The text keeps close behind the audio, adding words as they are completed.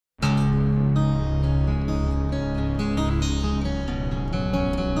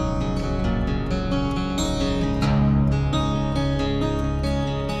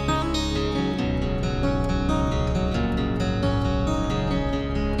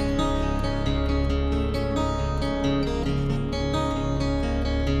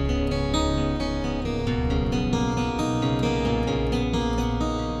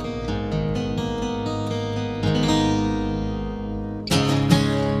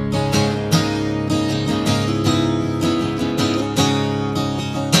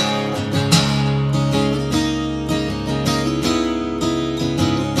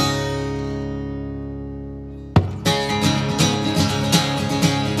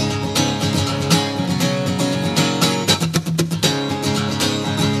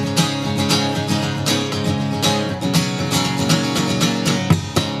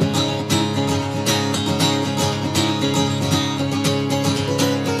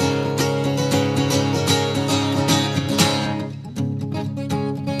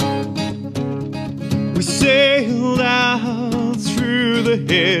south through the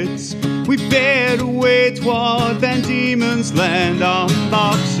hits. We bared away toward Van Diemen's Land on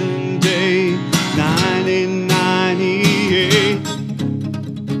Boxing Day 1998.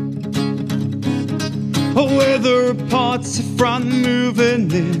 Weather reports the front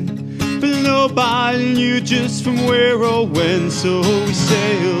moving in, but nobody knew just from where or when. So we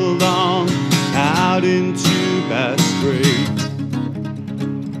sailed on out into Bass Strait.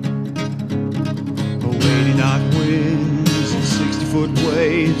 Waiting dark winds and 60-foot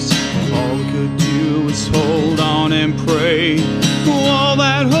waves. All we could do was hold on and pray. All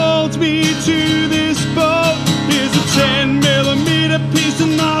that holds me to this boat is a 10mm piece of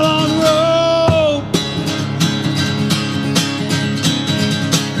nylon rope.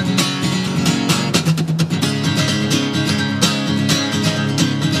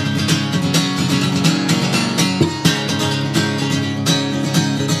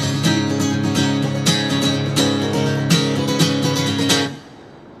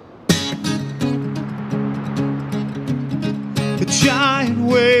 A giant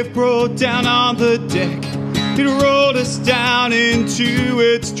wave broke down on the deck. It rolled us down into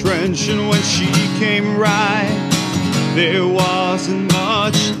its trench, and when she came right, there wasn't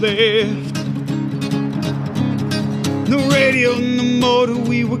much left. No radio, no motor,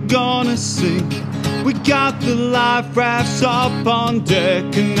 we were gonna sink. We got the life rafts up on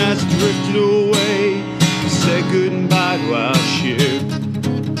deck, and as it drifted away, we said goodbye to our ship.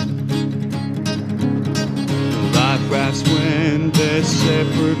 Life rafts went their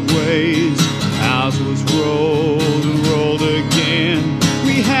separate ways. Ours was rolled and rolled again.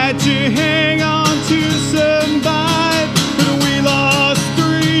 We had to hang on to survive, but we lost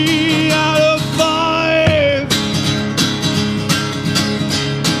 3 out of 5.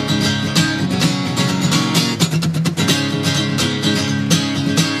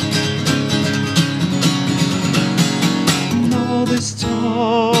 And all this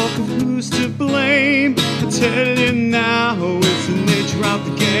talk of who's to blame, I tell you now, it's the nature of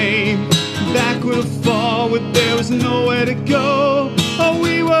the game. Backward or forward, there was nowhere to go. Oh,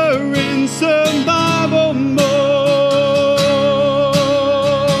 we were in survival mode.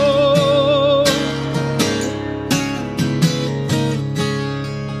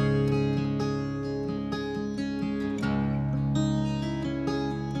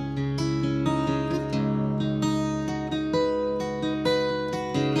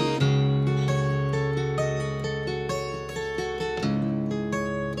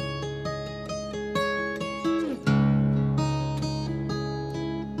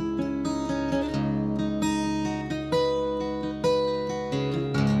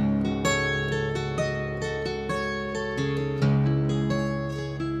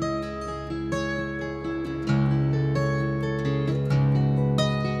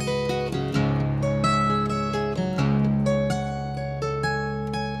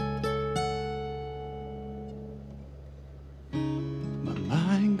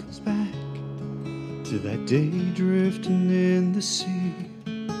 Back to that day drifting in the sea.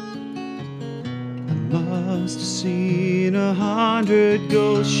 I must have seen 100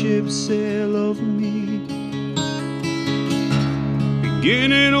 ghost ships sail over me,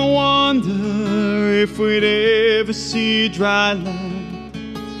 beginning to wonder if we'd ever see dry land.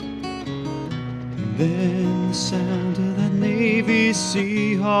 And then the sound of that Navy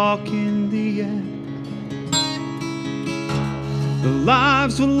Seahawk in the air. The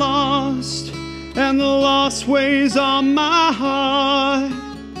lives were lost, and the loss weighs on my heart.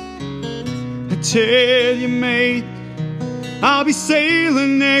 I tell you, mate, I'll be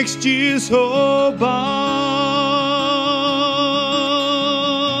sailing next year's Hobart.